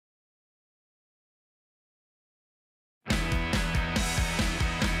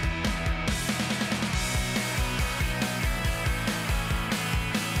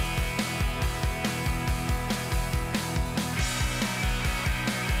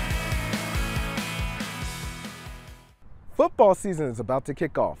Football season is about to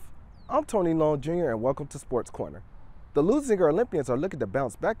kick off. I'm Tony Long Jr. and welcome to Sports Corner. The Leuzinger Olympians are looking to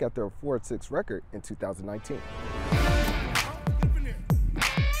bounce back after a 4-6 record in 2019.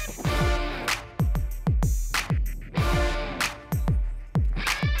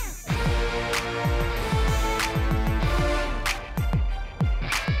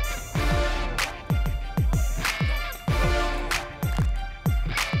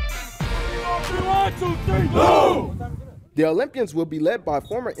 The Olympians will be led by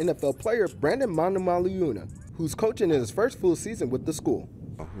former NFL player Brandon Manumaliuna, who's coaching in his first full season with the school.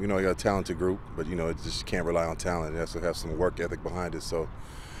 We know you got a talented group, but it just can't rely on talent. It has to have some work ethic behind it. So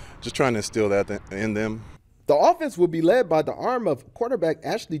just trying to instill that in them. The offense will be led by the arm of quarterback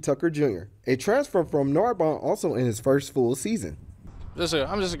Ashley Tucker Jr., a transfer from Narbonne, also in his first full season.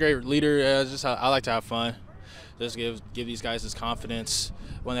 I'm just a great leader. I like to have fun. Just give these guys this confidence.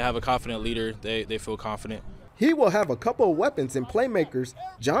 When they have a confident leader, they feel confident. He will have a couple of weapons and playmakers,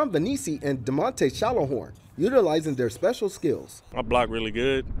 John Venisi and DeMonte Shallowhorn, utilizing their special skills. I block really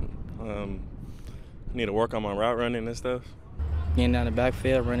good. Need to work on my route running and stuff. Getting down the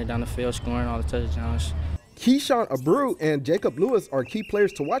backfield, running down the field, scoring all the touchdowns. Keyshawn Abreu and Jacob Lewis are key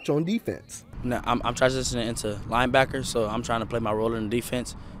players to watch on defense. I'm transitioning into linebacker, so I'm trying to play my role in the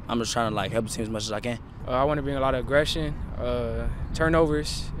defense. I'm just trying to help the team as much as I can. I want to bring a lot of aggression,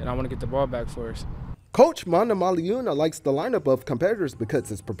 turnovers, and I want to get the ball back for us. Coach Manumaliuna likes the lineup of competitors because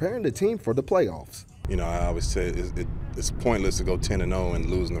it's preparing the team for the playoffs. I always say it's pointless to go 10-0 and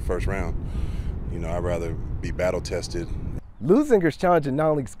lose in the first round. I'd rather be battle-tested. Leuzinger's challenging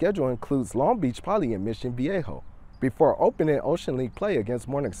non-league schedule includes Long Beach Poly and Mission Viejo before opening Ocean League play against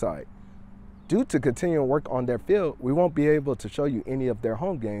Morningside. Due to continuing work on their field, we won't be able to show you any of their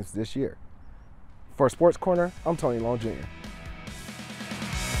home games this year. For Sports Corner, I'm Tony Long Jr.